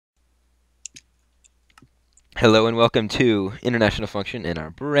Hello and welcome to International Function and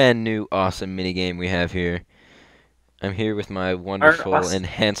our brand new awesome minigame we have here. I'm here with my wonderful and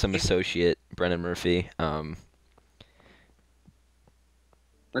handsome associate, Brennan Murphy. I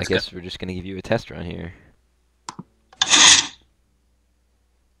guess we're just going to give you a test run here.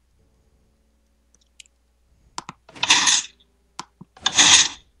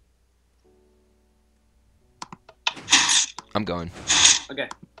 I'm going. Okay.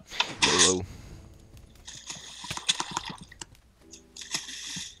 Whoa.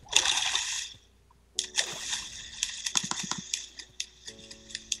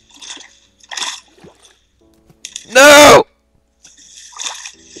 No!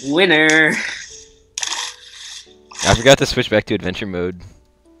 Winner! I forgot to switch back to adventure mode.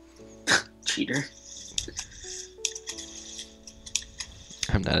 Cheater.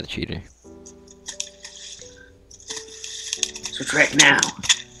 I'm not a cheater. Switch right now.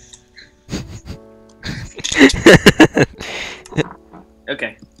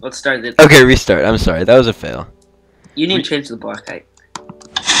 Okay, let's start this. Okay, restart. I'm sorry, that was a fail. You need to change the block height.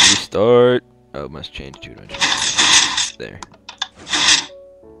 Restart. Oh, must change to adventure. There.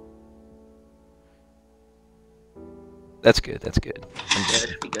 That's good, that's good. I'm Yeah, good. that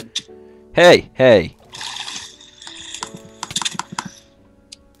should be good. Hey, hey.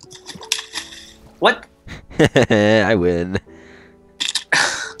 What? I win.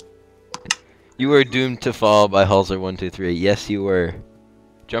 You were doomed to fall by Halser 123. Yes, you were.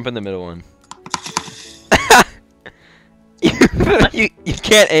 Jump in the middle one. you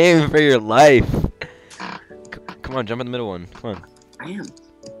can't aim for your life. Come on, jump in the middle one. Come on. I am.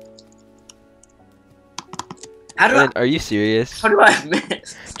 How do I? Are you serious? How do I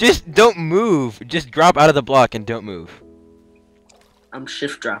miss? Just don't move. Just drop out of the block and don't move. I'm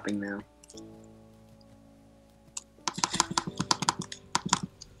shift dropping now.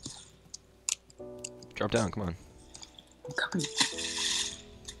 Drop down, come on. I'm coming.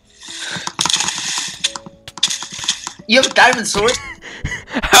 You have a diamond sword?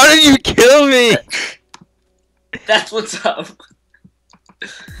 How did you kill me? That's what's up.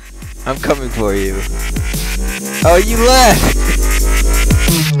 I'm coming for you. Oh, you left!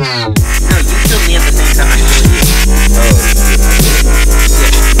 No, you killed me at the same time I killed you.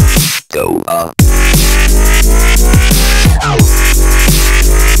 Oh. Go up.